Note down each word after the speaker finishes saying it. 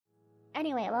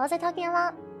Anyway, what was I talking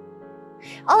about?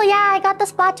 Oh yeah, I got the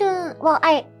Splatoon... Well,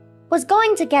 I was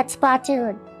going to get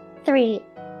Splatoon 3.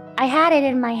 I had it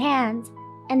in my hands.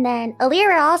 And then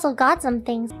Elira also got some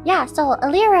things. Yeah, so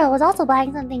Elira was also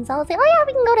buying some things. So I was like, oh yeah,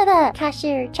 we can go to the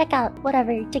cashier, checkout,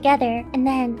 whatever, together. And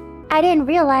then I didn't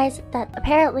realize that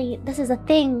apparently this is a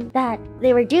thing that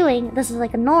they were doing. This is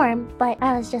like a norm. But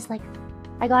I was just like...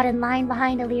 I got in line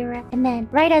behind Elira, and then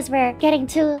right as we're getting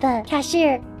to the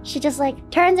cashier, she just like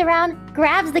turns around,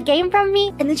 grabs the game from me,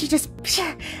 and then she just...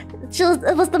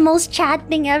 it was the most Chad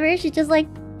thing ever. She just like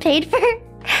paid for...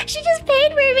 She just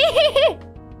paid for me!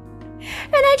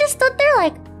 And I just stood there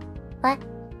like... What?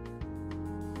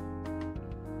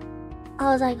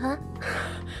 I was like, huh?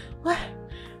 What?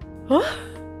 Huh?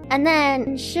 And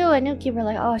then Shu and Nuki were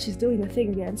like, oh, she's doing the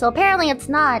thing again. So apparently it's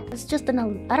not. It's just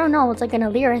an... I don't know, it's like an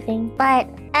Elira thing. But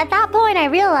at that point I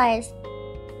realized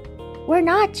we're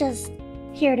not just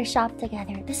here to shop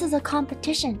together. This is a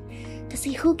competition to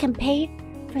see who can pay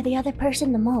for the other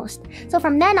person the most. So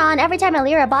from then on, every time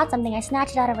Elira bought something, I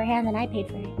snatched it out of her hand and I paid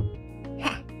for it.